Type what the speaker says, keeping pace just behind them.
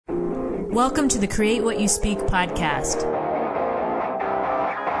Welcome to the Create What You Speak podcast.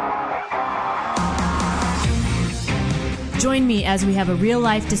 Join me as we have a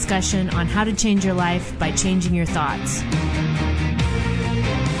real-life discussion on how to change your life by changing your thoughts.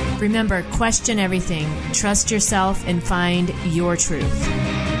 Remember, question everything, trust yourself, and find your truth.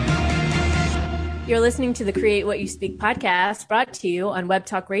 You're listening to the Create What You Speak podcast, brought to you on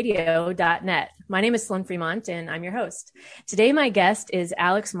webtalkradio.net. My name is Sloan Fremont, and I'm your host. Today, my guest is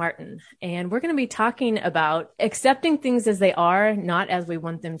Alex Martin, and we're going to be talking about accepting things as they are, not as we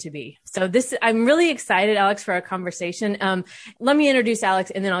want them to be. So I'm really excited, Alex, for our conversation. Let me introduce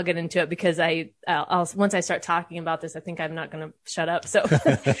Alex, and then I'll get into it because I'll once I start talking about this, I think I'm not going to shut up. So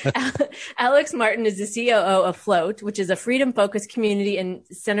Alex Martin is the COO of Float, which is a freedom-focused community and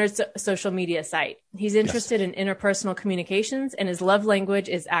centered social media site. He's interested in interpersonal communications, and his love language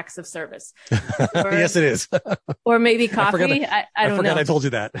is acts of service. Yes, it is. Or maybe coffee. I don't know. I told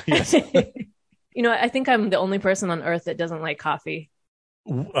you that. Yes. I think I'm the only person on earth that doesn't like coffee.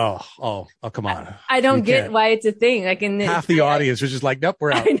 Oh, come on. I don't get why it's a thing. Half the audience was just like, nope,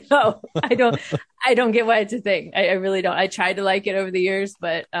 we're out. I know. I don't get why it's a thing. I really don't. I tried to like it over the years,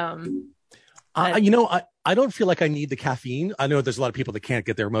 but I don't feel like I need the caffeine. I know there's a lot of people that can't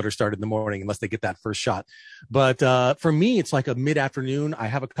get their motor started in the morning unless they get that first shot. But for me, it's like a mid-afternoon. I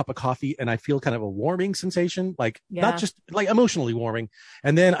have a cup of coffee and I feel kind of a warming sensation, not just like emotionally warming.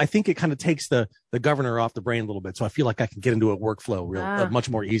 And then I think it kind of takes the governor off the brain a little bit. So I feel like I can get into a workflow much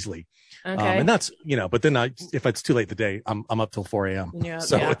more easily. Okay. And that's, but then if it's too late in the day, I'm up till 4 a.m.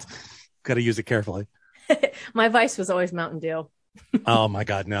 It's got to use it carefully. My vice was always Mountain Dew. Oh my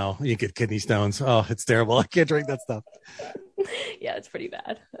God, no. You get kidney stones. Oh, it's terrible. I can't drink that stuff. Yeah, it's pretty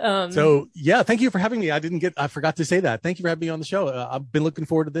bad. Thank you for having me. I forgot to say that. Thank you for having me on the show. I've been looking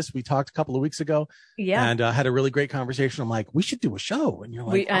forward to this. We talked a couple of weeks ago and had a really great conversation. I'm like, we should do a show. And you're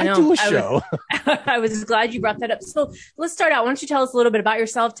like, I do a show. I was glad you brought that up. So let's start out. Why don't you tell us a little bit about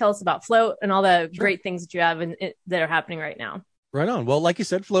yourself? Tell us about Float and all the great things that you have that are happening right now. Right on. Well, like you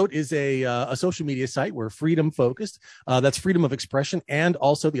said, Float is a social media site. We're freedom focused. That's freedom of expression. And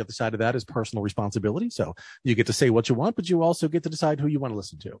also the other side of that is personal responsibility. So you get to say what you want, but you also get to decide who you want to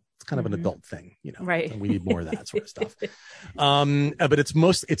listen to. It's kind of an adult thing, right. And we need more of that sort of stuff. But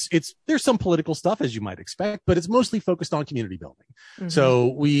it's there's some political stuff as you might expect, but it's mostly focused on community building. Mm-hmm. So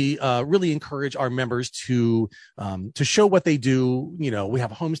we really encourage our members to show what they do. We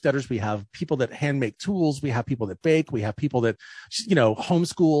have homesteaders, we have people that hand make tools, we have people that bake, we have people that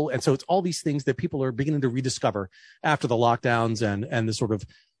homeschool. And so it's all these things that people are beginning to rediscover after the lockdowns and the sort of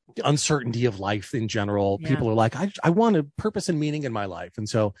uncertainty of life in general. Yeah. People are like, I want a purpose and meaning in my life. And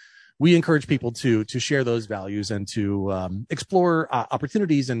so we encourage people to share those values and to explore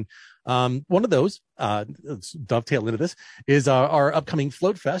opportunities. And one of those, let's dovetail into this, is our upcoming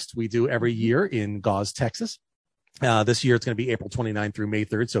Float Fest we do every year in Gause, Texas. This year, it's going to be April 29th through May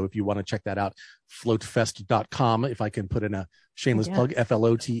 3rd. So if you want to check that out, floatfest.com, if I can put in a shameless plug,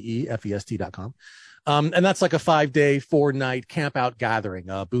 FLOTEFEST.com. And that's like a 5-day, 4-night camp out gathering,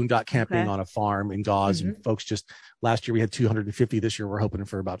 boondock camping on a farm in Gause. Mm-hmm. And folks last year we had 250. This year we're hoping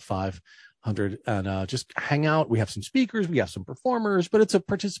for about 500 and just hang out. We have some speakers, we have some performers, but it's a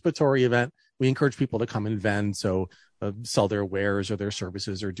participatory event. We encourage people to come and vend. So sell their wares or their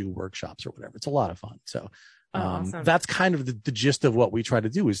services or do workshops or whatever. It's a lot of fun. So awesome. That's kind of the gist of what we try to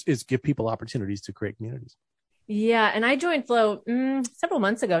do is give people opportunities to create communities. Yeah. And I joined Float several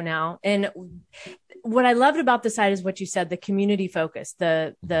months ago now. And what I loved about the site is what you said, the community focus,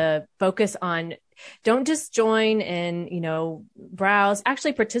 the focus on don't just join and, browse,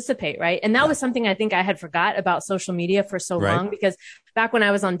 actually participate. Right. And that was something I think I had forgot about social media for so long, because back when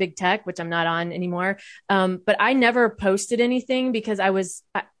I was on big tech, which I'm not on anymore. But I never posted anything because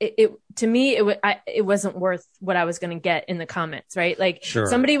to me, it wasn't worth what I was going to get in the comments. Right. Like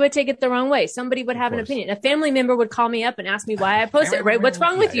somebody would take it the wrong way. Somebody would have an opinion. A family member would call me up and ask me why I posted, right? What's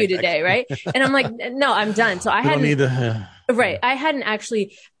wrong with you today? Right. And I'm like, no, I'm done. So I hadn't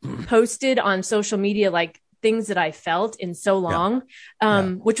actually posted on social media, like things that I felt in so long,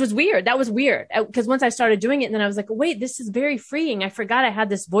 which was weird. That was weird because once I started doing it, and then I was like, wait, this is very freeing. I forgot I had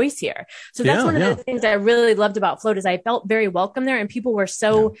this voice here. So that's one of the things I really loved about Float is I felt very welcome there, and people were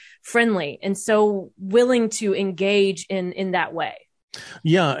so friendly and so willing to engage in that way.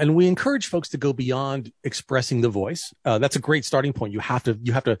 Yeah. And we encourage folks to go beyond expressing the voice. That's a great starting point. You have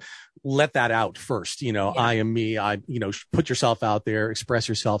to let that out first. I am me. Put yourself out there, express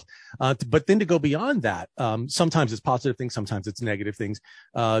yourself. But then to go beyond that, sometimes it's positive things, sometimes it's negative things,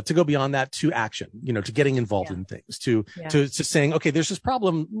 to go beyond that to action, to getting involved in things, to saying, okay, there's this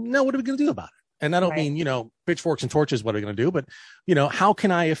problem. Now, what are we going to do about it? And I don't mean, pitchforks and torches, what are we going to do? But, how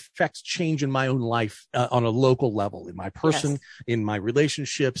can I affect change in my own life on a local level, in my person, in my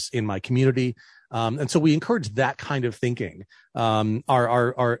relationships, in my community? And so we encourage that kind of thinking. And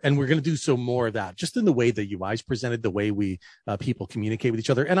we're going to do so more of that, just in the way the UI's presented, the way we people communicate with each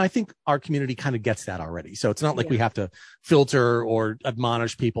other. And I think our community kind of gets that already. So it's not like we have to filter or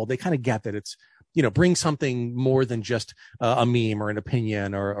admonish people. They kind of get that it's, bring something more than just a meme or an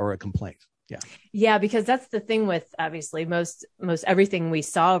opinion or a complaint. Yeah, because that's the thing with obviously most everything we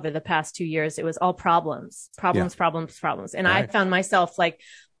saw over the past 2 years, it was all problems. And I found myself like,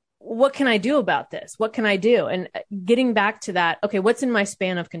 what can I do about this? What can I do? And getting back to that, okay, what's in my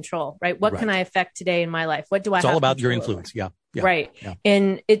span of control, right? What can I affect today in my life? What do I have? It's all about your influence. Yeah. Right. Yeah.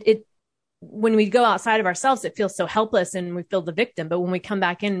 And when we go outside of ourselves, it feels so helpless and we feel the victim. But when we come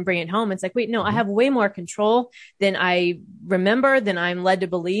back in and bring it home, it's like, wait, no, I have way more control than I remember, than I'm led to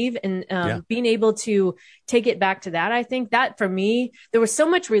believe. And being able to take it back to that, I think that for me, there was so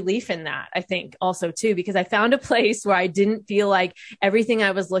much relief in that, I think also too, because I found a place where I didn't feel like everything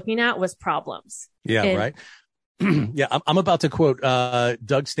I was looking at was problems. Yeah. Right. Yeah, I'm about to quote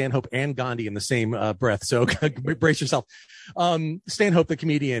Doug Stanhope and Gandhi in the same breath. So brace yourself. Stanhope, the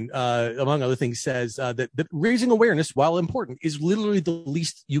comedian, among other things, says that raising awareness, while important, is literally the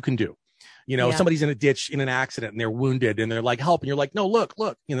least you can do. Somebody's in a ditch in an accident and they're wounded and they're like, help. And you're like, no, look,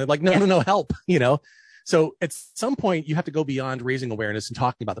 like, no, help, So at some point you have to go beyond raising awareness and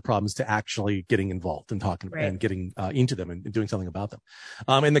talking about the problems to actually getting involved and talking and getting into them and doing something about them.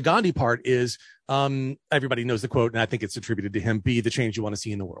 And the Gandhi part is, everybody knows the quote, and I think it's attributed to him: be the change you want to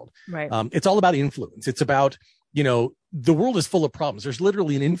see in the world. Right. It's all about influence. It's about, the world is full of problems. There's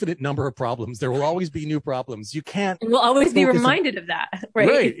literally an infinite number of problems. There will always be new problems. You can't. We'll always be reminded of that. Right.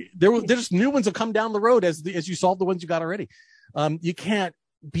 Right. There's new ones that come down the road as you solve the ones you got already. You can't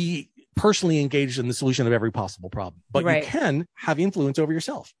be personally engaged in the solution of every possible problem, but you can have influence over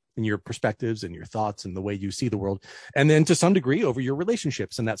yourself and your perspectives and your thoughts and the way you see the world. And then to some degree over your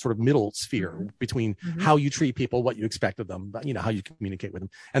relationships and that sort of middle sphere between how you treat people, what you expect of them, how you communicate with them.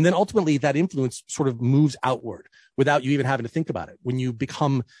 And then ultimately that influence sort of moves outward without you even having to think about it. When you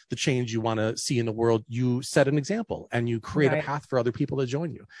become the change you want to see in the world, you set an example and you create a path for other people to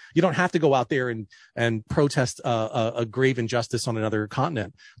join you. You don't have to go out there and protest a grave injustice on another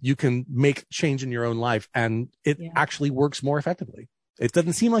continent. You can make change in your own life, and it actually works more effectively. It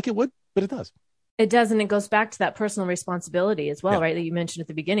doesn't seem like it would, but it does. It does. And it goes back to that personal responsibility as well, right? That you mentioned at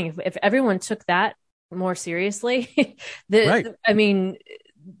the beginning. If everyone took that more seriously, the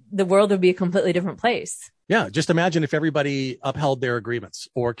world would be a completely different place. Yeah. Just imagine if everybody upheld their agreements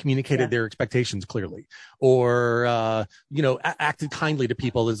or communicated their expectations clearly, or, acted kindly to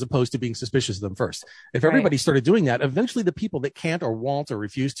people as opposed to being suspicious of them first. If everybody started doing that, eventually the people that can't or won't or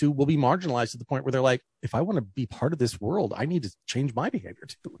refuse to will be marginalized to the point where they're like, if I want to be part of this world, I need to change my behavior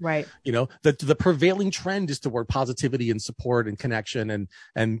too. Right. The prevailing trend is toward positivity and support and connection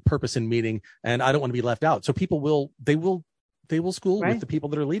and purpose and meaning. And I don't want to be left out. So people will school with the people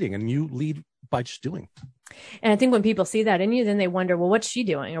that are leading, and you lead by just doing. And I think when people see that in you, then they wonder, well, what's she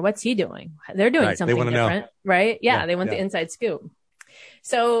doing or what's he doing? They're doing something different, right? Yeah. They want the inside scoop.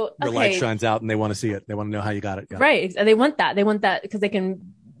 So your light shines out and they want to see it. They want to know how you got it. Yeah. Right. They want that because they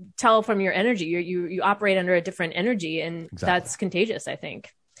can tell from your energy. You operate under a different energy, and that's contagious, I think.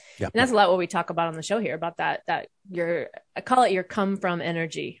 Yep. And that's a lot what we talk about on the show here, about that I call it your come from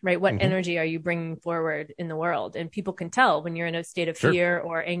energy, right? What energy are you bringing forward in the world? And people can tell when you're in a state of fear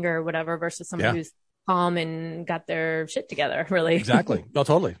or anger or whatever versus someone who's calm and got their shit together, really. Exactly. No,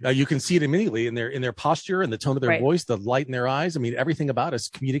 totally. You can see it immediately in their posture and the tone of their voice, the light in their eyes. I mean, everything about us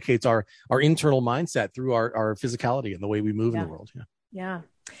communicates our internal mindset through our physicality and the way we move in the world. Yeah.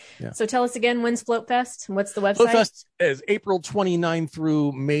 So tell us again, when's Float Fest? What's the website? Float Fest is April 29th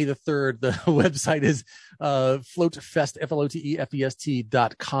through May the 3rd. The website is floatfest,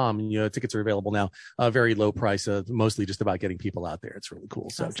 FLOTEFEST.com. Tickets are available now. Very low price, mostly just about getting people out there. It's really cool.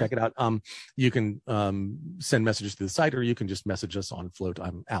 So check it out. You can send messages to the site, or you can just message us on Float.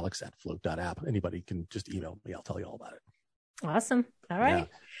 I'm Alex at float.app. Anybody can just email me. I'll tell you all about it. Awesome. All right. Yeah.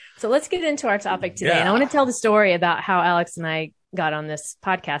 So let's get into our topic today. And I want to tell the story about how Alex and I got on this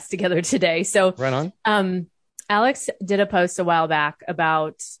podcast together today. So right on. Alex did a post a while back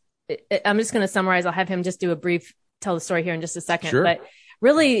about, I'm just going to summarize. I'll have him just do tell the story here in just a second. Sure. But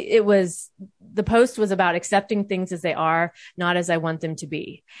really the post was about accepting things as they are, not as I want them to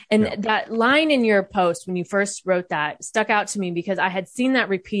be. And that line in your post, when you first wrote that, stuck out to me because I had seen that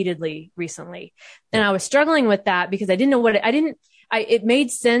repeatedly recently. And I was struggling with that because I didn't know it made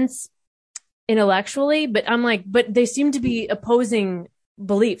sense intellectually, but I'm like, but they seem to be opposing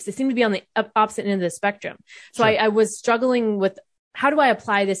beliefs. They seem to be on the opposite end of the spectrum. So Sure. I was struggling with, how do I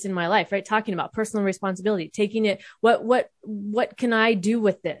apply this in my life? Right. Talking about personal responsibility, taking it, what can I do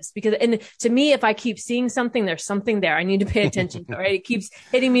with this? Because, and to me, if I keep seeing something, there's something there I need to pay attention to, right? It keeps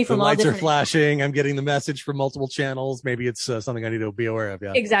hitting me from The all lights are different flashing. I'm getting the message from multiple channels. Maybe it's something I need to be aware of.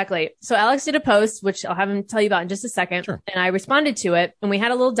 Yeah. Exactly. So Alex did a post, which I'll have him tell you about in just a second. Sure. And I responded to it, and we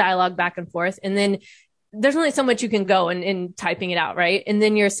had a little dialogue back and forth. And then there's only so much you can go in typing it out, right? And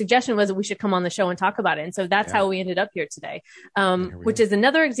then your suggestion was that we should come on the show and talk about it. And so that's how we ended up here today, which is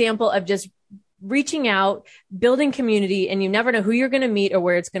another example of just reaching out, building community, and you never know who you're going to meet or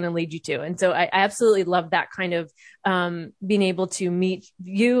where it's going to lead you to. And so I absolutely love that kind of being able to meet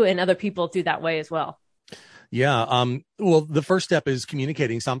you and other people through that way as well. Yeah. Well, the first step is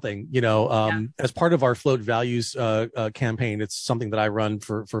communicating something, as part of our Float Values campaign. It's something that I run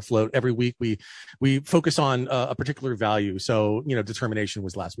for Float. Every week we focus on a particular value. So, determination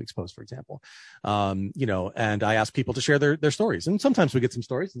was last week's post, for example. And I ask people to share their stories, and sometimes we get some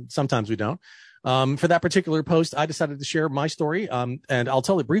stories and sometimes we don't. For that particular post, I decided to share my story. And I'll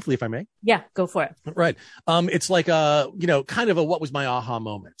tell it briefly if I may. Yeah, go for it. Right. It's like kind of what was my aha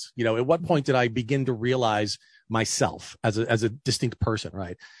moment? At what point did I begin to realize myself as a distinct person?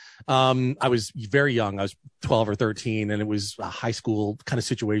 Right. I was very young. I was 12 or 13, and it was a high school kind of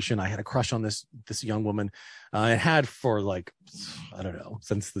situation. I had a crush on this young woman. I had for I don't know,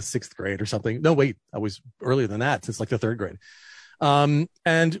 since the 6th grade or something. No, wait, I was earlier than that, since like the 3rd grade.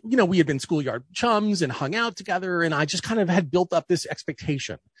 And we had been schoolyard chums and hung out together, and I just kind of had built up this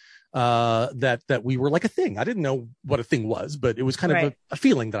expectation, that we were like a thing. I didn't know what a thing was, but it was kind of a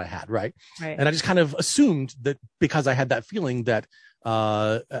feeling that I had. Right. And I just kind of assumed that because I had that feeling that,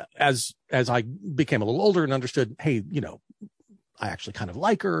 as I became a little older and understood, hey, I actually kind of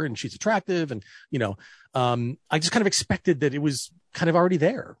like her and she's attractive. And, I just kind of expected that it was kind of already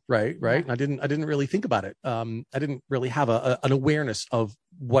there. Right. Right. And I didn't really think about it. I didn't really have an awareness of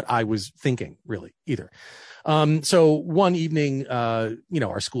what I was thinking really either. So one evening,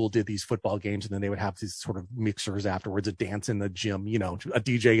 our school did these football games, and then they would have these sort of mixers afterwards, a dance in the gym, a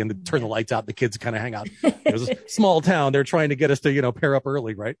DJ, and then turn the lights out. The kids kind of hang out. It was a small town. They're trying to get us to, pair up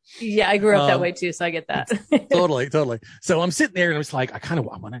early. Right. Yeah. I grew up that way too. So I get that. Totally. So I'm sitting there and I was like, I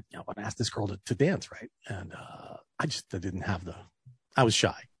want to ask this girl to dance. Right. And, I didn't have I was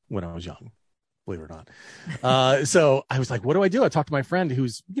shy when I was young, believe it or not. So I was like, what do I do? I talked to my friend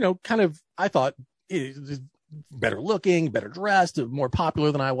who's, kind of, I thought, better looking, better dressed, more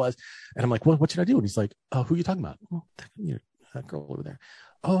popular than I was. And I'm like, what should I do? And he's like, oh, who are you talking about? Well, that girl over there.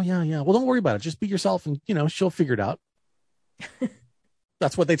 Oh, yeah. Well, don't worry about it. Just be yourself, and, she'll figure it out.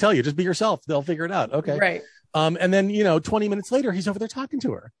 That's what they tell you. Just be yourself. They'll figure it out. Okay. Right. And then, 20 minutes later, he's over there talking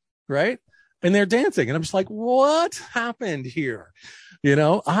to her. Right. And they're dancing. And I'm just like, what happened here?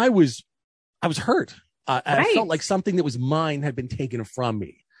 I was hurt. I felt like something that was mine had been taken from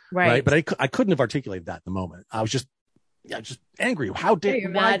me. Right. But I couldn't have articulated that in the moment. I was just angry. How dare you're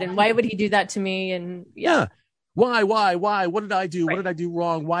mad? And why would he do that to me? And yeah. Why? What did I do? Right. What did I do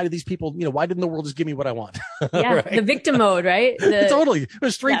wrong? Why did these people, why didn't the world just give me what I want? Yeah. Right? The victim mode, right? Totally. It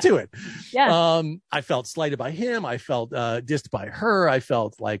was straight to it. Yeah. I felt slighted by him. I felt dissed by her. I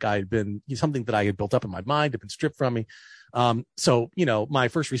felt like I'd been something that I had built up in my mind had been stripped from me. So, my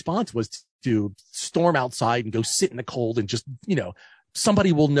first response was to storm outside and go sit in the cold and just,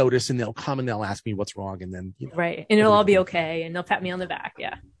 somebody will notice and they'll come and they'll ask me what's wrong. And then, right. And it'll all be okay. And they'll pat me on the back.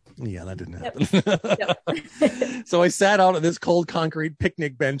 Yeah. Yeah, that didn't happen. Yep. So I sat out on this cold concrete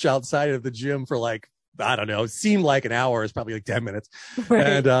picnic bench outside of the gym for I don't know, it seemed like an hour. It's probably 10 minutes.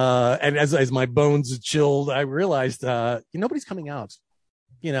 Right. And as my bones chilled, I realized, nobody's coming out,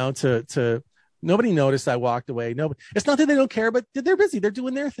 nobody noticed I walked away. No, it's not that they don't care, but they're busy. They're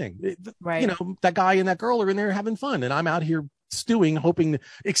doing their thing. Right. That guy and that girl are in there having fun. And I'm out here stewing, hoping,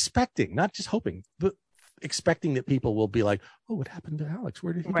 expecting, not just hoping, but expecting that people will be like, oh, what happened to Alex?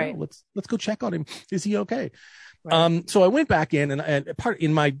 Where did he go? Let's go check on him. Is he okay? Right. So I went back in and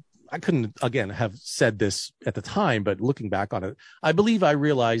I couldn't, again, have said this at the time, but looking back on it, I believe I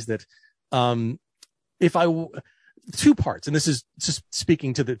realized that, two parts, and this is just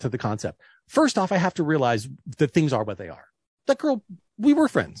speaking to the concept. First off, I have to realize that things are what they are. That girl, we were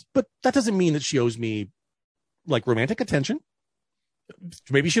friends, but that doesn't mean that she owes me romantic attention.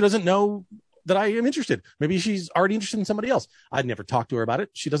 Maybe she doesn't know that I am interested. Maybe she's already interested in somebody else. I'd never talked to her about it.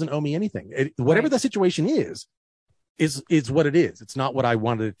 She doesn't owe me anything. Whatever the situation is what it is. It's not what I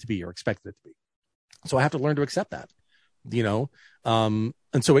wanted it to be or expected it to be. So I have to learn to accept that, and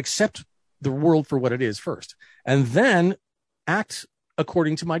so accept the world for what it is first, and then act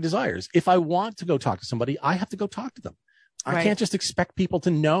according to my desires. If I want to go talk to somebody, I have to go talk to them. I can't just expect people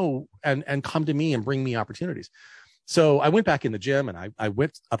to know and come to me and bring me opportunities. So I went back in the gym and I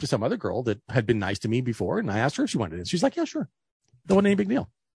went up to some other girl that had been nice to me before. And I asked her if she wanted it. She's like, yeah, sure. There wasn't any big deal.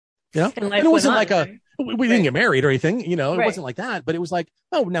 You know, and it wasn't like we didn't get married or anything, you know, it wasn't like that, but it was like,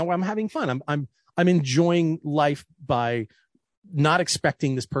 oh, now I'm having fun. I'm enjoying life by not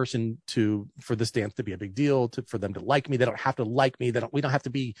expecting this person for this dance to be a big deal, for them to like me. They don't have to like me. We don't have to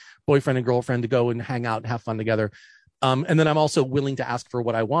be boyfriend and girlfriend to go and hang out and have fun together. And then I'm also willing to ask for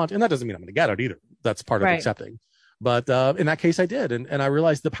what I want. And that doesn't mean I'm going to get it either. That's part of accepting. But in that case, I did. And I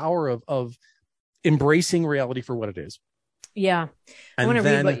realized the power of embracing reality for what it is. Yeah.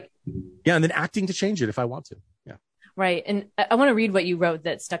 And then acting to change it if I want to. Yeah. Right. And I want to read what you wrote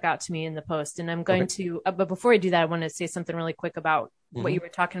that stuck out to me in the post. And I'm going to, but before I do that, I want to say something really quick about what you were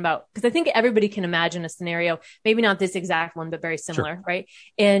talking about, because I think everybody can imagine a scenario, maybe not this exact one, but very similar. Sure. Right.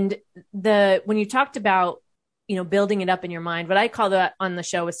 And when you talked about, you know, building it up in your mind, what I call that on the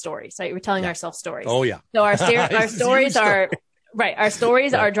show is stories, right? We're telling ourselves stories. Oh yeah. So our stories are, right. Our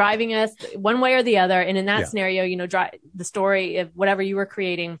stories are driving us one way or the other. And in that scenario, you know, the story of whatever you were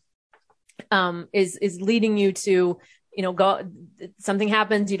creating, is leading you to, you know, something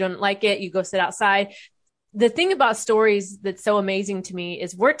happens, you don't like it, you go sit outside. The thing about stories that's so amazing to me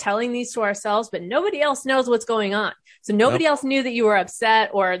is we're telling these to ourselves, but nobody else knows what's going on. So nobody else knew that you were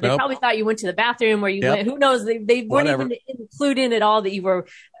upset, or they probably thought you went to the bathroom, or you went, who knows? They weren't even included in it all that you were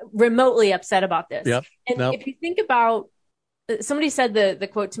remotely upset about this. And if you think about, somebody said the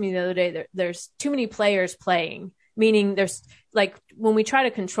quote to me the other day, there's too many players playing, meaning there's, like, when we try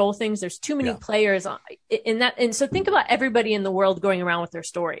to control things, there's too many players in that. And so think about everybody in the world going around with their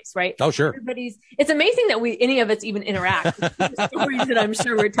stories, right? Oh, sure. It's amazing that any of us even interact with the stories that I'm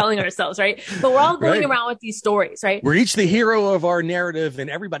sure we're telling ourselves, right? But we're all going around with these stories, right? We're each the hero of our narrative, and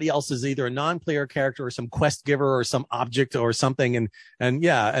everybody else is either a non-player character or some quest giver or some object or something.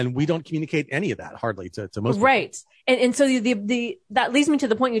 And we don't communicate any of that hardly to most people. Right. And so that leads me to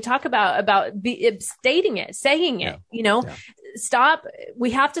the point you talk about stating it, saying it, you know,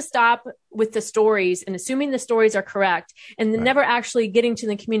 we have to stop with the stories and assuming the stories are correct, and then never actually getting to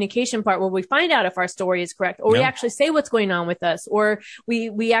the communication part where we find out if our story is correct, or we actually say what's going on with us, or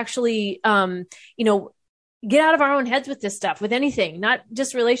we actually, you know, get out of our own heads with this stuff, with anything, not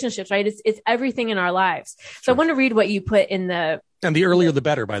just relationships, right? It's everything in our lives. So I want to read what you put in and the earlier, the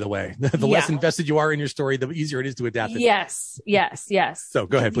better, by the way. The less invested you are in your story, the easier it is to adapt it. Yes. So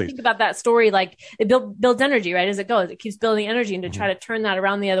go ahead, please. Think about that story. Like, it builds energy, right? As it goes, it keeps building energy, and to try to turn that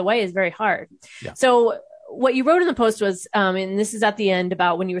around the other way is very hard. Yeah. So what you wrote in the post was, and this is at the end,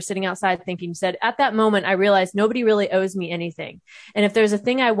 about when you were sitting outside thinking, you said, at that moment, I realized nobody really owes me anything. And if there's a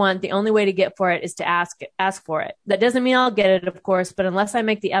thing I want, the only way to get for it is to ask for it. That doesn't mean I'll get it, of course, but unless I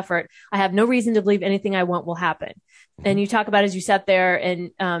make the effort, I have no reason to believe anything I want will happen. And you talk about, as you sat there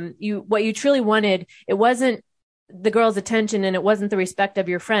and what you truly wanted, it wasn't the girl's attention, and it wasn't the respect of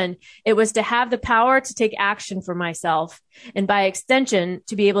your friend. It was to have the power to take action for myself, and by extension,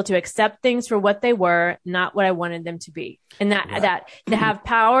 to be able to accept things for what they were, not what I wanted them to be. And that to have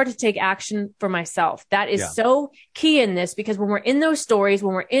power to take action for myself. That is so key in this, because when we're in those stories,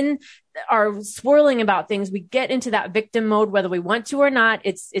 when we're in our swirling about things, we get into that victim mode, whether we want to or not.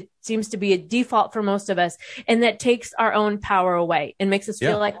 It seems to be a default for most of us. And that takes our own power away and makes us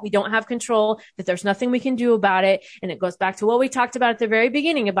feel like we don't have control, that there's nothing we can do about it. And it goes back to what we talked about at the very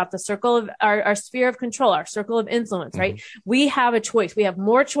beginning about the circle of our sphere of control, our circle of influence, right? We have a choice. We have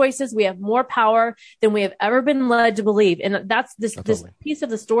more choices. We have more power than we have ever been led to believe. And that's this piece of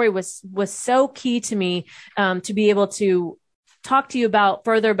the story was so key to me, to be able to talk to you about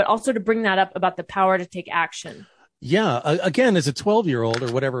further, but also to bring that up about the power to take action. Yeah. Again, as a 12-year-old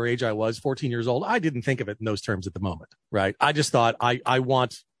or whatever age I was, 14 years old, I didn't think of it in those terms at the moment, right? I just thought I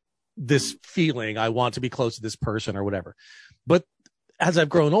want this feeling. I want to be close to this person or whatever. But as I've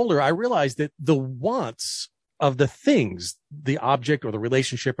grown older, I realized that the wants of the things, the object or the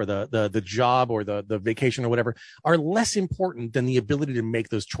relationship or the job or the vacation or whatever, are less important than the ability to make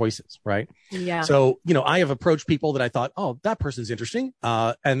those choices, right? Yeah. So, you know, I have approached people that I thought, oh, that person's interesting.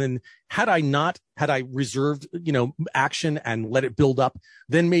 And then had I reserved, you know, action and let it build up,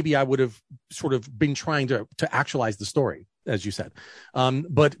 then maybe I would have sort of been trying to actualize the story, as you said.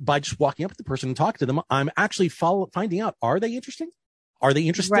 But by just walking up to the person and talking to them, I'm actually finding out, are they interesting? Are they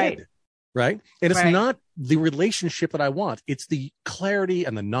interested? Right. And it's not the relationship that I want. It's the clarity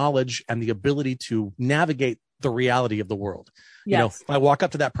and the knowledge and the ability to navigate the reality of the world. Yes. You know, I walk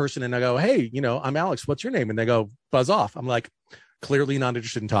up to that person and I go, hey, you know, I'm Alex. What's your name? And they go, buzz off. I'm like, clearly not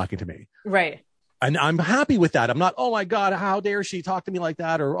interested in talking to me. Right. And I'm happy with that. I'm not, oh my God, how dare she talk to me like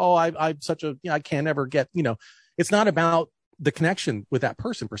that? Or, oh, I'm such a, you know, I can't ever get, you know, it's not about the connection with that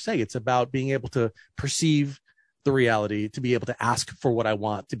person per se. It's about being able to perceive the reality, to be able to ask for what I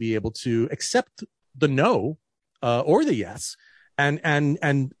want, to be able to accept the no or the yes, and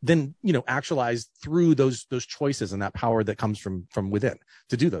then, you know, actualize through those choices and that power that comes from within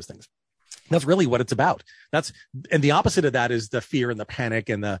to do those things. That's really what it's about. And the opposite of that is the fear and the panic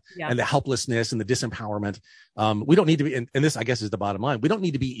and the helplessness and the disempowerment. We don't need to be, and this, I guess, is the bottom line. We don't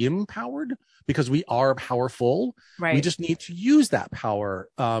need to be empowered because we are powerful. Right. We just need to use that power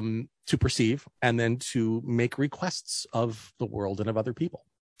to perceive and then to make requests of the world and of other people.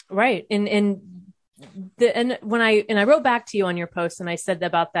 Right. And when I wrote back to you on your post and I said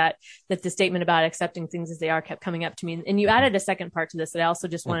about that the statement about accepting things as they are kept coming up to me. And you added a second part to this that I also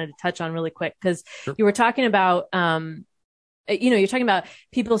just wanted to touch on really quick, because you were talking about, you're talking about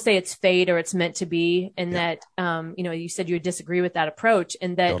people say it's fate or it's meant to be. And that, you said you would disagree with that approach,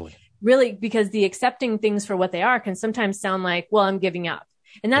 and that really, because the accepting things for what they are can sometimes sound like, well, I'm giving up.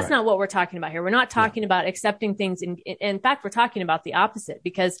 And that's not what we're talking about here. We're not talking about accepting things. In fact, we're talking about the opposite,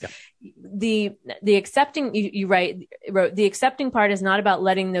 because the accepting, you wrote, the accepting part is not about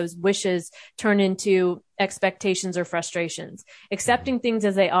letting those wishes turn into expectations or frustrations. Accepting things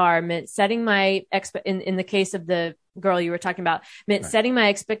as they are meant setting my in the case of the girl you were talking about, meant setting my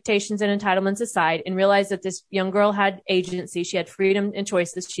expectations and entitlements aside and realize that this young girl had agency. She had freedom and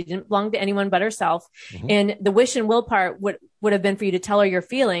choices. She didn't belong to anyone but herself. And the wish and will part would have been for you to tell her your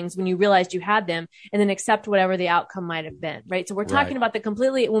feelings when you realized you had them, and then accept whatever the outcome might have been. Right. So we're talking about the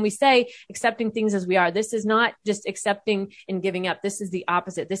completely, when we say accepting things as we are, this is not just accepting and giving up. This is the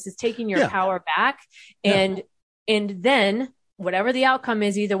opposite. This is taking your power back and then whatever the outcome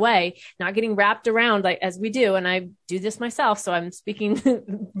is, either way, not getting wrapped around like as we do. And I do this myself. So I'm speaking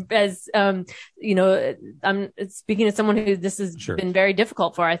as, I'm speaking as someone who this has been very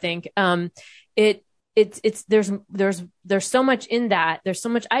difficult for, I think. There's so much in that. There's so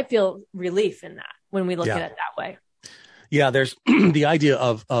much, I feel relief in that when we look at it that way. Yeah. There's the idea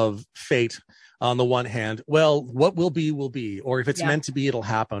of fate on the one hand. Well, what will be, or if it's meant to be, it'll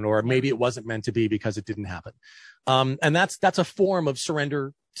happen, or maybe it wasn't meant to be because it didn't happen. And that's a form of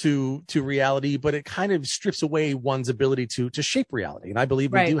surrender to reality, but it kind of strips away one's ability to shape reality. And I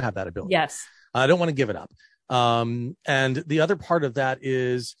believe we do have that ability. Yes. I don't want to give it up. And the other part of that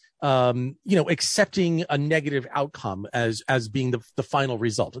is, accepting a negative outcome as being the final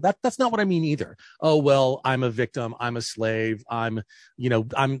result. That's not what I mean either. Oh, well, I'm a victim. I'm a slave. I'm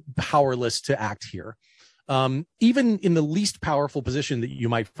powerless to act here. Even in the least powerful position that you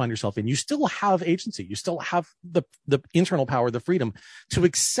might find yourself in, you still have agency. You still have the internal power, the freedom to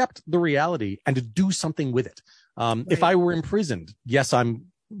accept the reality and to do something with it. If I were imprisoned, yes, I'm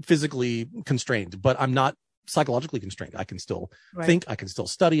physically constrained, but I'm not psychologically constrained. I can still think, I can still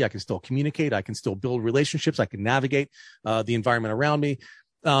study, I can still communicate, I can still build relationships, I can navigate the environment around me.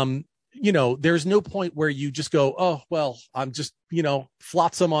 There's no point where you just go, oh, well, I'm just,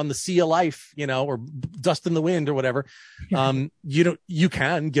 flotsam on the sea of life, or dust in the wind or whatever. You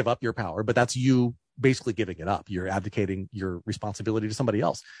can give up your power, but that's you basically giving it up. You're abdicating your responsibility to somebody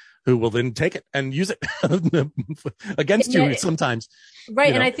else who will then take it and use it against you sometimes.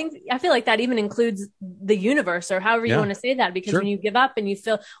 Right. And I feel like that even includes the universe, or however you want to say that, because when you give up and you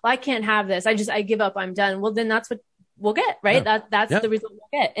feel, well, I can't have this, I give up, I'm done. Well, then that's what we'll get, right? That's the result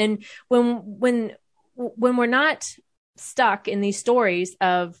we'll get. And when we're not stuck in these stories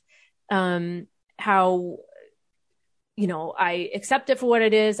of how, I accept it for what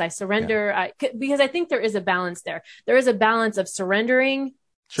it is, I surrender, because I think there is a balance there. There is a balance of surrendering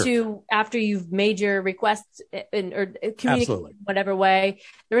to after you've made your requests or communicate in whatever way.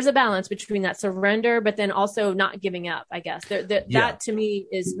 There is a balance between that surrender, but then also not giving up, I guess. That to me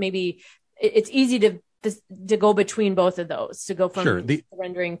is maybe, it's easy to go between both of those, to go from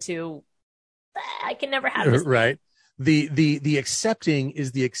surrendering to I can never have this. Right. The accepting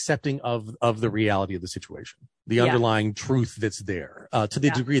is the accepting of the reality of the situation, the underlying truth that's there, to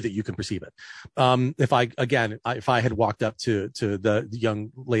the degree that you can perceive it. If I had walked up to the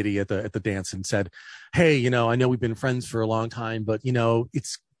young lady at the dance and said, hey, I know we've been friends for a long time, but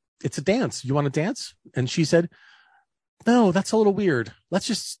it's a dance. You want to dance? And she said, no, that's a little weird. Let's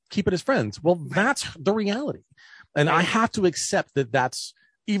just keep it as friends. Well, that's the reality. And I have to accept that that's,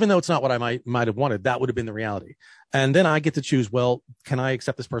 even though it's not what I might have wanted, that would have been the reality. And then I get to choose, well, can I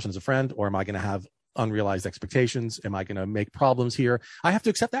accept this person as a friend, or am I going to have unrealized expectations? Am I going to make problems here? I have to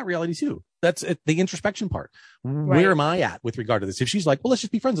accept that reality too. That's the introspection part. Where am I at with regard to this? If she's like, well, let's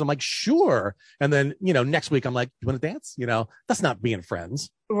just be friends, I'm like, sure. And then, next week I'm like, you want to dance? That's not being friends.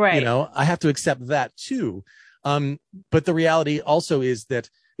 Right. I have to accept that too. But the reality also is that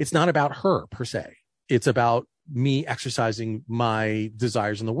it's not about her per se. It's about me exercising my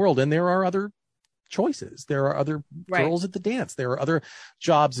desires in the world. And there are other choices. There are other girls at the dance. There are other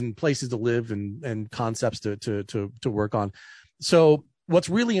jobs and places to live and concepts to work on. So what's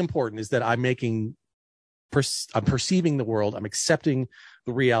really important is that I'm perceiving the world. I'm accepting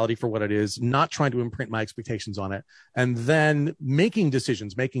the reality for what it is, not trying to imprint my expectations on it, and then making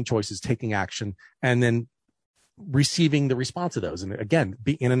decisions, making choices, taking action, and then receiving the response of those. And again,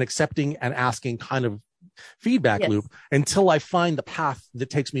 be in an accepting and asking kind of feedback loop until I find the path that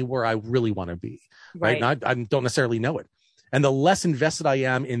takes me where I really want to be. Right. And I don't necessarily know it. And the less invested I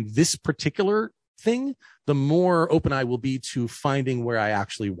am in this particular thing, the more open I will be to finding where I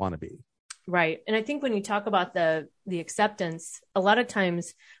actually want to be. Right. And I think when you talk about the acceptance, a lot of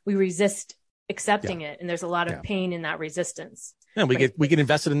times we resist accepting it. And there's a lot of pain in that resistance. Yeah, we get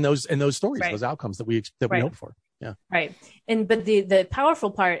invested in those stories, those outcomes that we hope for. Yeah. Right. But the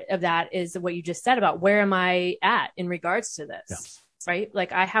powerful part of that is what you just said about where am I at in regards to this? Yeah. Right.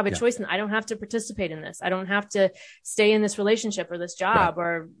 Like I have a choice and I don't have to participate in this. I don't have to stay in this relationship or this job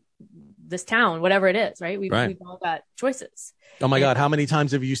or this town, whatever it is. Right. We've all got choices. Oh my God. How many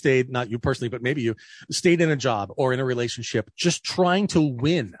times have you stayed, not you personally, but maybe you stayed in a job or in a relationship, just trying to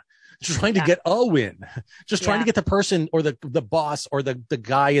win, trying to get a win, just trying to get the person or the boss or the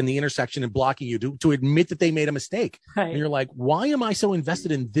guy in the intersection and blocking you to admit that they made a mistake. Right. And you're like, why am I so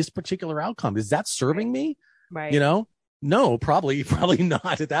invested in this particular outcome? Is that serving me? Right. You know? No, probably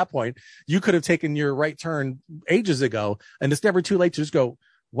not at that point. You could have taken your right turn ages ago, and it's never too late to just go,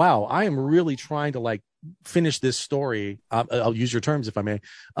 wow, I am really trying to like finish this story. I'll use your terms if I may.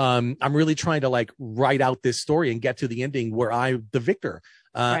 I'm really trying to like write out this story and get to the ending where I'm the victor.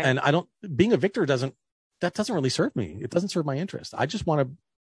 And being a victor doesn't really serve me. It doesn't serve my interest. I just want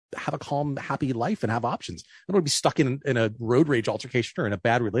to have a calm, happy life and have options. I don't want to be stuck in a road rage altercation or in a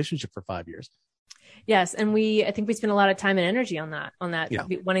bad relationship for 5 years. Yes. And I think we spend a lot of time and energy on that,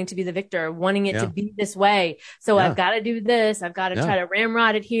 wanting to be the victor, wanting it to be this way. So I've got to do this. I've got to try to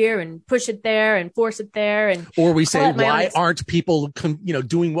ramrod it here and push it there and force it there. Or we say, why aren't people,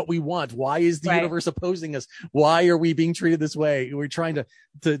 doing what we want? Why is the universe opposing us? Why are we being treated this way? We're trying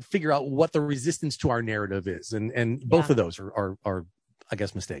to figure out what the resistance to our narrative is. And both of those are, I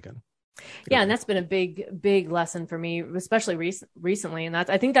guess, mistaken. Yeah. And that's been a big, big lesson for me, especially recently. And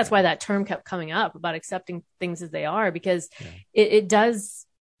I think that's why that term kept coming up about accepting things as they are, because it does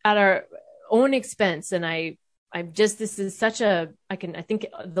at our own expense. And this is such I think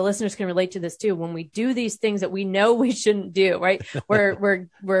the listeners can relate to this too. When we do these things that we know we shouldn't do, right?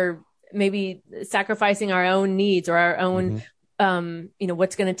 We're maybe sacrificing our own needs or our own,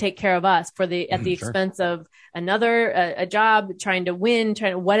 what's going to take care of us at the expense of a job, trying to win,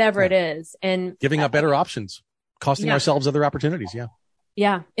 whatever it is, and giving up better options, costing ourselves other opportunities. Yeah.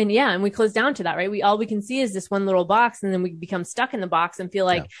 Yeah. And we close down to that, right? All we can see is this one little box, and then we become stuck in the box and feel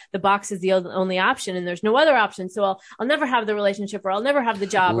like the box is the only option and there's no other option. So I'll never have the relationship, or I'll never have the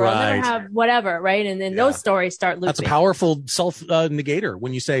job, or I'll never have whatever. Right. And then those stories start looping. That's a powerful self negator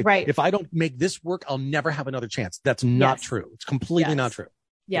when you say, if I don't make this work, I'll never have another chance. That's not true. It's completely not true.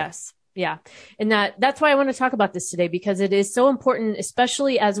 Yes. Yeah. And that's why I want to talk about this today, because it is so important,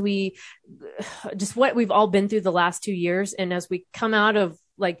 especially as we just what we've all been through the last 2 years. And as we come out of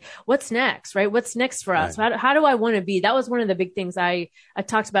like, what's next, right? What's next for us? How do I want to be? That was one of the big things I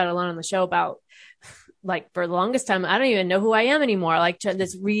talked about a lot on the show about, like, for the longest time, I don't even know who I am anymore. Like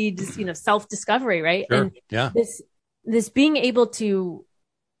this self-discovery, right? Sure. And this being able to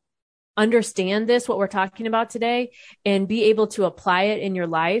understand what we're talking about today and be able to apply it in your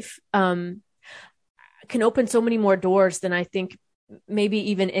life, can open so many more doors than I think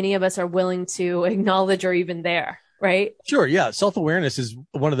maybe even any of us are willing to acknowledge or even there. Right. Sure. Yeah. Self-awareness is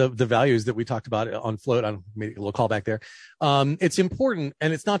one of the values that we talked about on Float. I made a little call back there. It's important.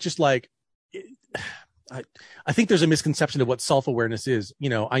 And it's not just like, I think there's a misconception of what self-awareness is.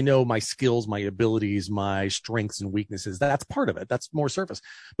 I know my skills, my abilities, my strengths and weaknesses. That's part of it. That's more surface.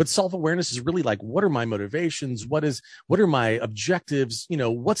 But self-awareness is really like, what are my motivations? What are my objectives?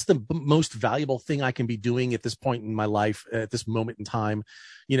 What's the most valuable thing I can be doing at this point in my life, at this moment in time?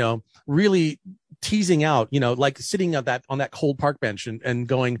 Really teasing out, like sitting on that cold park bench and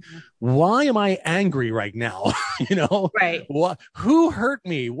going, why am I angry right now? Right. Who hurt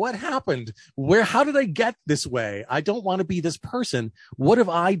me? What happened? How did I get this way? I don't want to be this person. What have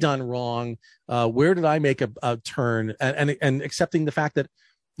I done wrong? Where did I make a turn? And accepting the fact that,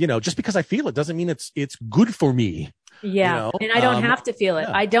 just because I feel it doesn't mean it's good for me. Yeah. And I don't have to feel it.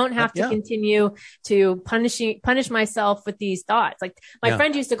 I don't have to continue to punish myself with these thoughts. Like my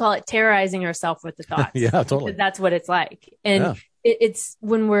friend used to call it terrorizing herself with the thoughts. Yeah, totally. That's what it's like. And it's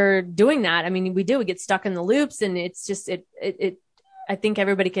when we're doing that. I mean, we get stuck in the loops, and it's just, I think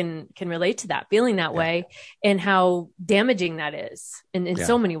everybody can relate to that, feeling that way, and how damaging that is in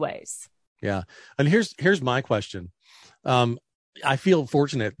so many ways. Yeah. And here's my question. I feel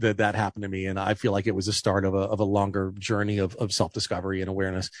fortunate that happened to me, and I feel like it was the start of a longer journey of self-discovery and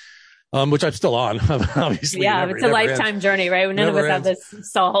awareness, which I'm still on, obviously. Yeah, it's a lifetime journey, right? None of us have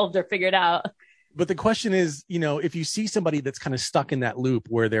this solved or figured out. But the question is, if you see somebody that's kind of stuck in that loop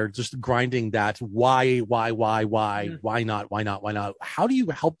where they're just grinding that why not? How do you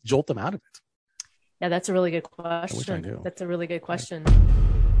help jolt them out of it? Yeah, that's a really good question. I wish I knew. That's a really good question.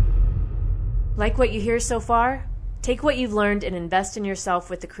 Like what you hear so far? Take what you've learned and invest in yourself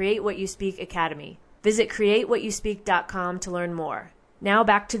with the Create What You Speak Academy. Visit createwhatyouspeak.com to learn more. Now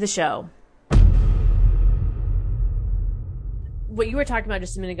back to the show. What you were talking about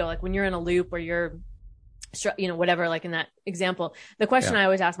just a minute ago, like when you're in a loop or you're, whatever, like in that example, the question I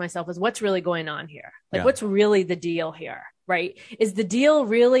always ask myself is, what's really going on here? Like, what's really the deal here, right? Is the deal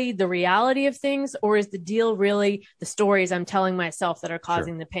really the reality of things, or is the deal really the stories I'm telling myself that are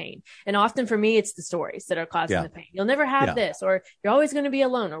causing the pain? And often for me, it's the stories that are causing the pain. You'll never have this, or you're always going to be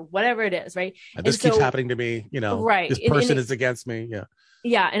alone, or whatever it is, right? This keeps happening to me, right. This person is against me. Yeah.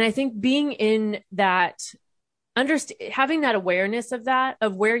 Yeah. And I think being in that, having that awareness of that,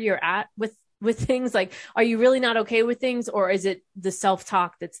 of where you're at with things, like, are you really not okay with things, or is it the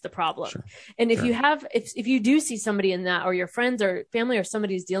self-talk that's the problem? Sure. And if you do see somebody in that, or your friends or family or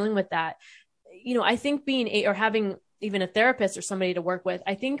somebody's dealing with that, I think or having even a therapist or somebody to work with,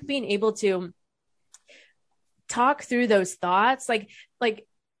 I think being able to talk through those thoughts, like,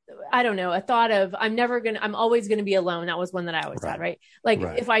 I don't know, a thought of, I'm always going to be alone. That was one that I always had, right? Like,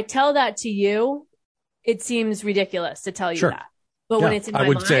 if I tell that to you, it seems ridiculous to tell you that. But when it's in my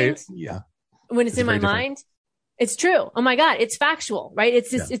mind, when it's in my mind, it's true. Oh my God, it's factual, right?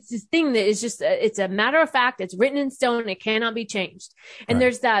 It's this thing that is just, it's a matter of fact. It's written in stone. It cannot be changed. And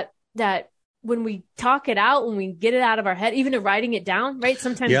there's that when we talk it out, when we get it out of our head, even writing it down, right?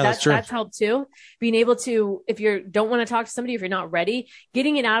 Sometimes that's helped too. Being able to, if you don't want to talk to somebody, if you're not ready,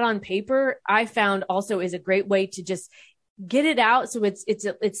 getting it out on paper, I found also is a great way to just get it out. So it's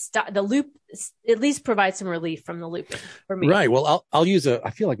the loop at least provides some relief from the looping for me. Right. Well, I'll use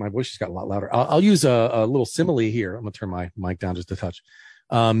I feel like my voice just got a lot louder. I'll use a little simile here. I'm going to turn my mic down just a touch.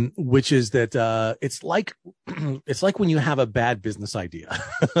 Which is that, it's like when you have a bad business idea,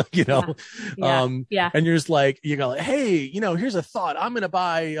 and you're just like, you go, hey, here's a thought. I'm going to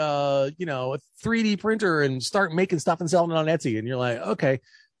buy, a 3D printer and start making stuff and selling it on Etsy. And you're like, okay.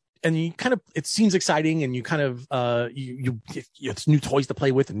 And you kind of, it seems exciting, and you kind of, it's new toys to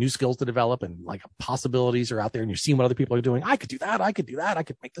play with and new skills to develop, and like possibilities are out there, and you're seeing what other people are doing. I could do that. I could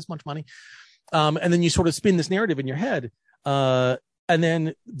make this much money. And then you sort of spin this narrative in your head. And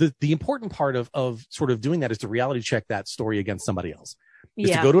then the important part of sort of doing that is to reality check that story against somebody else.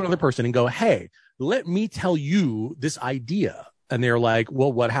 Is to go to another person and go, hey, let me tell you this idea. And they're like,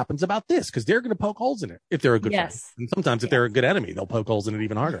 well, what happens about this? Because they're going to poke holes in it if they're a good friend. And sometimes if they're a good enemy, they'll poke holes in it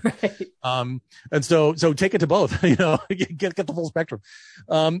even harder. Right. And so take it to both, get the full spectrum.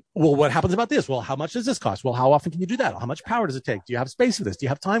 Well, what happens about this? Well, how much does this cost? Well, how often can you do that? How much power does it take? Do you have space for this? Do you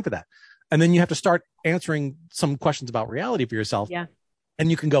have time for that? And then you have to start answering some questions about reality for yourself. Yeah.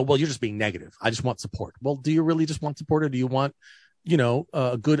 And you can go, well, you're just being negative. I just want support. Well, do you really just want support, or do you want,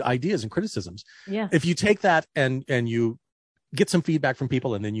 good ideas and criticisms? Yeah. If you take that and you get some feedback from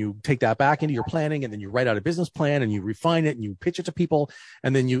people, and then you take that back into your planning, and then you write out a business plan, and you refine it, and you pitch it to people.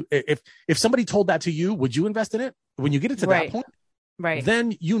 And then if somebody told that to you, would you invest in it? When you get it to that point,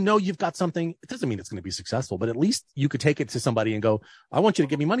 then you've got something. It doesn't mean it's going to be successful, but at least you could take it to somebody and go, I want you to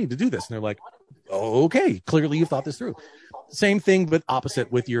give me money to do this. And they're like, oh, okay, clearly you've thought this through. Same thing, but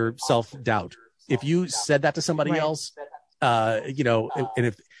opposite with your self-doubt. If you said that to somebody else,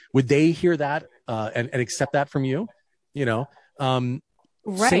 and would they hear that and accept that from you?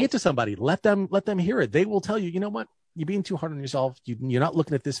 Say it to somebody, let them hear it. They will tell you, you know what, you're being too hard on yourself. You're not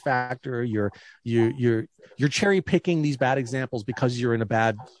looking at this factor. You're cherry picking these bad examples because you're in a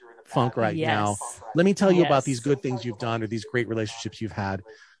bad funk right now. Let me tell you about these good things you've done, or these great relationships you've had.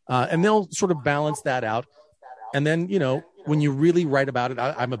 And they'll sort of balance that out. And then, when you really write about it,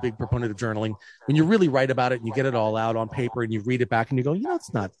 I'm a big proponent of journaling. When you really write about it and you get it all out on paper and you read it back and you go,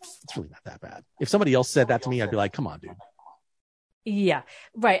 it's really not that bad. If somebody else said that to me, I'd be like, come on, dude. Yeah.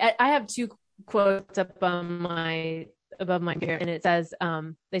 Right. I have two quotes above my mirror, and it says,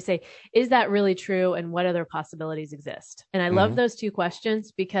 they say, is that really true? And what other possibilities exist? And I love those two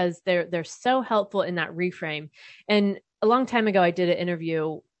questions because they're so helpful in that reframe. And a long time ago, I did an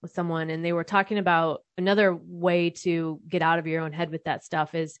interview with someone, and they were talking about another way to get out of your own head with that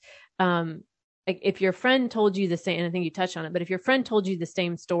stuff is, like if your friend told you the same, and I think you touched on it, but if your friend told you the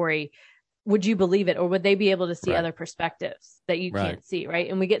same story, would you believe it, or would they be able to see other perspectives that you can't see? Right.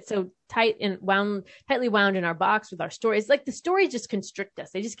 And we get so tightly wound in our box with our stories. Like the stories just constrict us.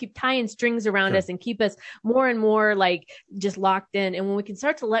 They just keep tying strings around us and keep us more and more like just locked in. And when we can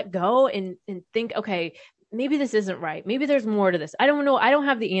start to let go and think, okay, maybe this isn't right. Maybe there's more to this. I don't know. I don't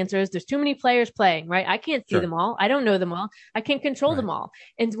have the answers. There's too many players playing, right? I can't see them all. I don't know them all. I can't control them all.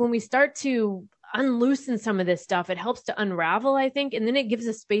 And when we start to unloosen some of this stuff, it helps to unravel, I think. And then it gives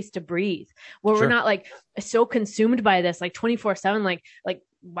us space to breathe where we're not like so consumed by this, like 24/7, like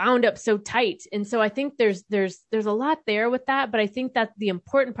wound up so tight. And so I think there's a lot there with that. But I think that the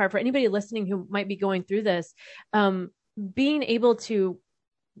important part for anybody listening who might be going through this, being able to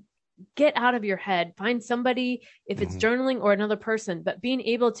get out of your head, find somebody, if it's journaling or another person, but being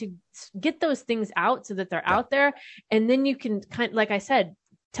able to get those things out so that they're out there. And then you can kind of, like I said,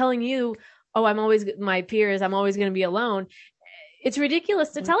 telling you, oh, my peers, I'm always going to be alone. It's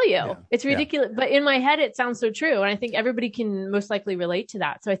ridiculous to tell you. Yeah. It's ridiculous. Yeah. But in my head, it sounds so true. And I think everybody can most likely relate to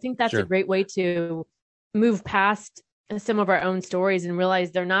that. So I think that's a great way to move past some of our own stories and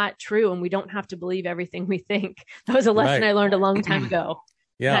realize they're not true. And we don't have to believe everything we think. That was a lesson I learned a long time ago.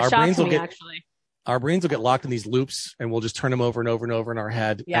 Yeah. Our brains will get locked in these loops and we'll just turn them over and over and over in our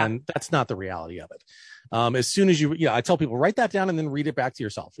head. Yeah. And that's not the reality of it. As soon as I tell people, write that down and then read it back to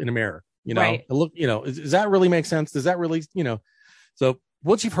yourself in a mirror. Look, does that really make sense? Does that really, so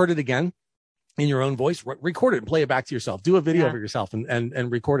once you've heard it again in your own voice, record it and play it back to yourself. Do a video of yourself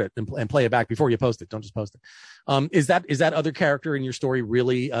and record it and play it back before you post it. Don't just post it. Is that other character in your story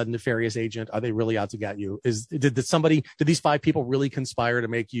really a nefarious agent? Are they really out to get you? Did these 5 people really conspire to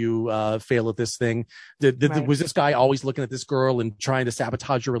make you fail at this thing? Was this guy always looking at this girl and trying to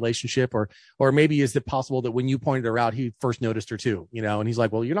sabotage your relationship? Or maybe is it possible that when you pointed her out, he first noticed her too, and he's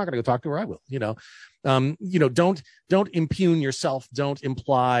like, well, you're not going to go talk to her. I will, don't impugn yourself. Don't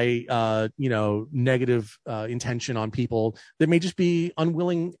imply, negative intention on people that may just be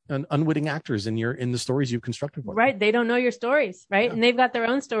unwitting actors in the stories you've constructed for them. Right. They don't know your stories. Right. Yeah. And they've got their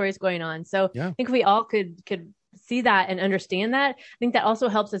own stories going on. So I think we all could see that and understand that. I think that also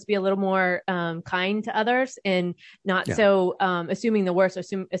helps us be a little more kind to others and not so assuming the worst,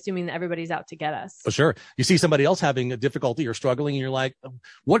 assuming that everybody's out to get us. For sure. You see somebody else having a difficulty or struggling and you're like,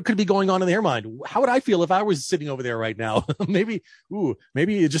 what could be going on in their mind? How would I feel if I was sitting over there right now? maybe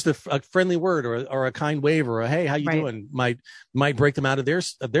just a friendly word or a kind wave or a, hey, how you doing might break them out of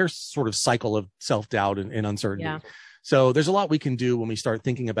their sort of cycle of self-doubt and uncertainty. Yeah. So there's a lot we can do when we start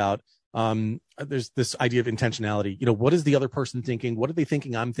thinking about there's this idea of intentionality. What is the other person thinking? What are they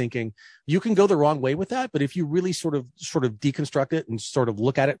thinking I'm thinking? You can go the wrong way with that, but if you really sort of deconstruct it and sort of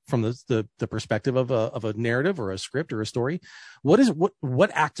look at it from the perspective of a narrative or a script or a story,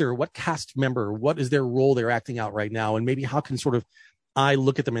 what actor, what cast member, what is their role they're acting out right now? And maybe how can sort of I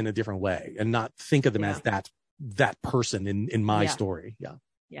look at them in a different way and not think of them as that person in my story.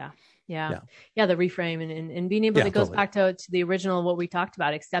 Yeah. The reframe and being able to go back to the original, what we talked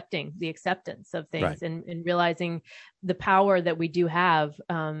about, accepting the acceptance of things and realizing the power that we do have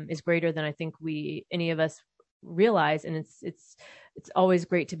is greater than I think any of us realize. And it's always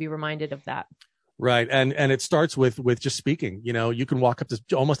great to be reminded of that. Right. And it starts with just speaking. You can walk up to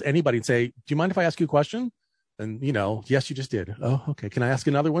almost anybody and say, do you mind if I ask you a question? And, yes, you just did. Oh, okay. Can I ask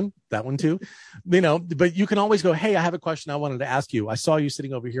another one? That one too? But you can always go, hey, I have a question I wanted to ask you. I saw you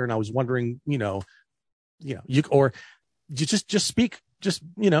sitting over here and I was wondering, or you just speak,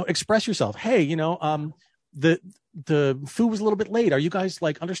 express yourself. Hey, the food was a little bit late. Are you guys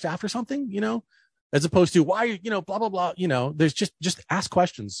like understaffed or something? As opposed to why, blah, blah, blah, there's just ask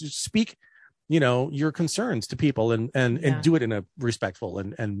questions, just speak, your concerns to people and do it in a respectful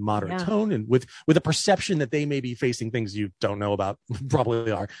and moderate tone and with a perception that they may be facing things you don't know about,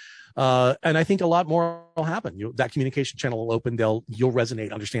 probably are. And I think a lot more will happen. That communication channel will open. You'll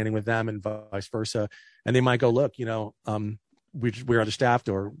resonate understanding with them and vice versa. And they might go, look, we're understaffed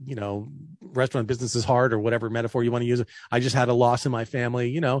or, restaurant business is hard or whatever metaphor you want to use. I just had a loss in my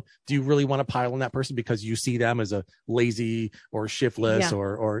family. Do you really want to pile on that person because you see them as a lazy or shiftless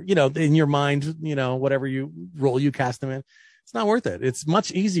or, in your mind, whatever role you cast them in? It's not worth it. It's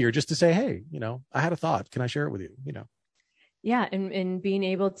much easier just to say, hey, I had a thought. Can I share it with you? Yeah. And being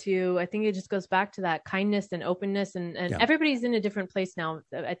able to, I think it just goes back to that kindness and openness and everybody's in a different place now.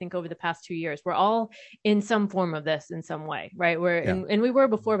 I think over the past 2 years, we're all in some form of this in some way, right? And we were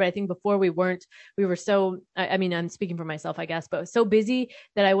before, but I think before we were so, I mean, I'm speaking for myself, I guess, but so busy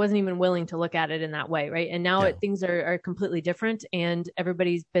that I wasn't even willing to look at it in that way. Right. And now things are completely different and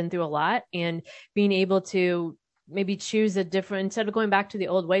everybody's been through a lot, and being able to maybe choose a different, instead of going back to the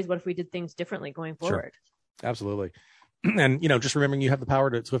old ways, what if we did things differently going forward? Sure. Absolutely. And, just remembering you have the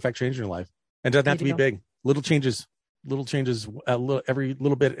power to affect change in your life, and it doesn't have to be big. Little changes, every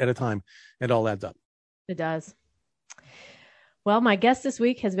little bit at a time, it all adds up. It does. Well, my guest this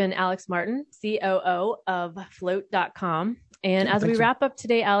week has been Alex Martin, COO of float.com. And as we wrap up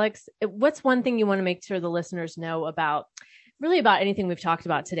today, Alex, what's one thing you want to make sure the listeners know about anything we've talked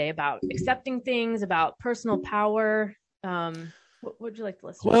about today, about accepting things, about personal power? What would you like to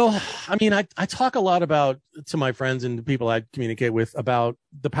listen to? Well, I mean, I talk a lot to my friends and the people I communicate with about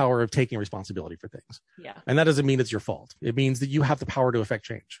the power of taking responsibility for things. Yeah. And that doesn't mean it's your fault. It means that you have the power to affect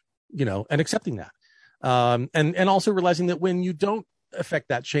change, and accepting that. And also realizing that when you don't affect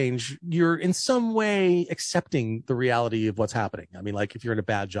that change, you're in some way accepting the reality of what's happening. I mean, like if you're in a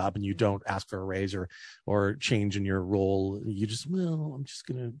bad job and you don't ask for a raise or change in your role, you just, I'm just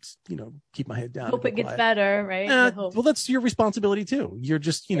going to, keep my head down. Hope it gets better, right? Well, that's your responsibility too. You're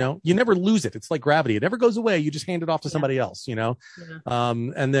just, you never lose it. It's like gravity. It never goes away. You just hand it off to somebody else,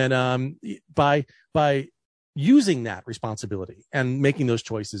 and then by using that responsibility and making those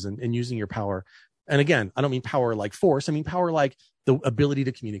choices and using your power. And again, I don't mean power like force. I mean power like the ability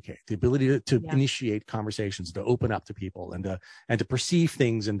to communicate, the ability to initiate conversations, to open up to people and to perceive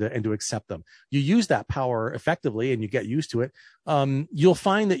things and to accept them. You use that power effectively and you get used to it. You'll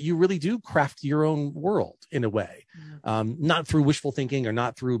find that you really do craft your own world in a way, not through wishful thinking or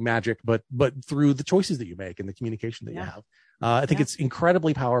not through magic, but through the choices that you make and the communication that you have. I think it's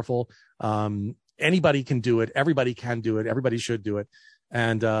incredibly powerful. Anybody can do it. Everybody can do it. Everybody should do it.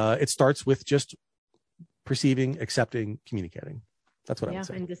 And it starts with just perceiving, accepting, communicating. That's what I would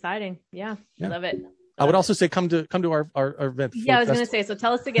say. And deciding. Yeah. I love it. I would also say come to our event. Yeah, I was going to say, so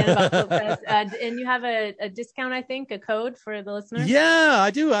tell us again about Float Fest. And you have a discount, I think, a code for the listeners? Yeah,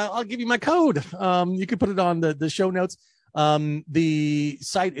 I do. I'll give you my code. You can put it on the show notes. The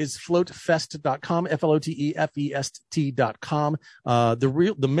site is floatfest.com, FLOTEFEST.com.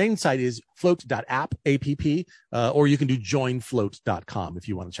 The main site is float.app, APP, or you can do joinfloat.com if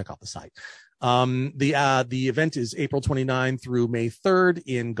you want to check out the site. The event is April 29 through May 3rd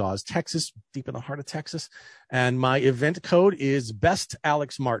in Gause, Texas, deep in the heart of Texas. And my event code is Best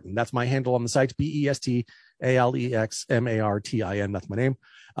Alex Martin. That's my handle on the site, BESTALEXMARTIN. That's my name.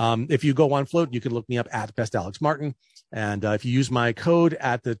 If you go on Float, you can look me up at Best Alex Martin. And if you use my code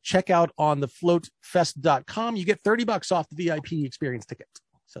at the checkout on the floatfest.com, you get $30 off the VIP experience ticket.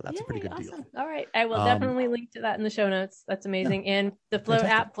 So that's a pretty good deal. All right. I will definitely link to that in the show notes. That's amazing. Yeah. And the Float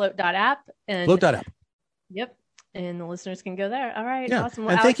app, float.app. And float.app. Yep. And the listeners can go there. All right. Yeah. Awesome.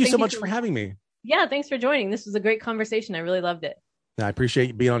 Well, and Alex, thank you so much for having me. Yeah. Thanks for joining. This was a great conversation. I really loved it. I appreciate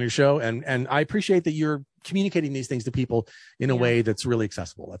you being on your show. And I appreciate that you're communicating these things to people in a way that's really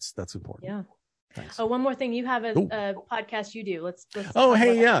accessible. That's important. Yeah. Thanks. Oh, one more thing. You have a podcast you do. Let's oh,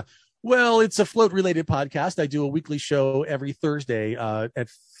 hey, yeah. Well, it's a float related podcast. I do a weekly show every Thursday at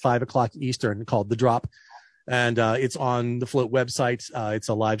 5:00 Eastern called The Drop. And it's on the Float website. It's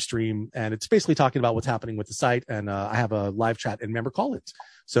a live stream and it's basically talking about what's happening with the site. And I have a live chat and member call-ins.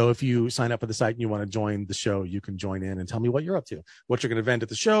 So if you sign up for the site and you want to join the show, you can join in and tell me what you're up to, what you're going to event at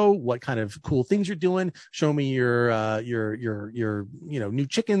the show, what kind of cool things you're doing. Show me your new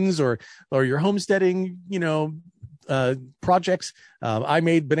chickens or your homesteading, projects. I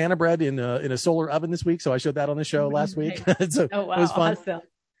made banana bread in a solar oven this week. So I showed that on the show last week. So oh, wow. It was fun. Awesome.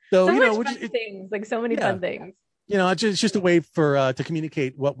 So, so many fun things. It's just a way to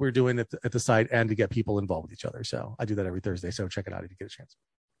communicate what we're doing at the site and to get people involved with each other. So I do that every Thursday. So check it out if you get a chance.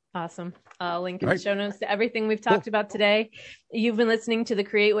 Awesome. I'll link in the show notes to everything we've talked about today. You've been listening to the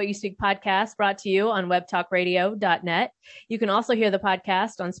Create What You Speak podcast brought to you on webtalkradio.net. You can also hear the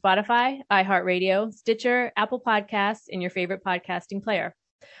podcast on Spotify, iHeartRadio, Stitcher, Apple Podcasts, and your favorite podcasting player.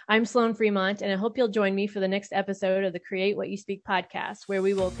 I'm Sloan Fremont, and I hope you'll join me for the next episode of the Create What You Speak podcast, where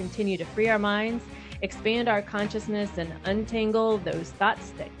we will continue to free our minds, expand our consciousness, and untangle those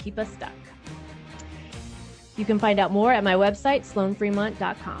thoughts that keep us stuck. You can find out more at my website,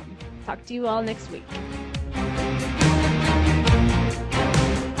 sloanfremont.com. Talk to you all next week.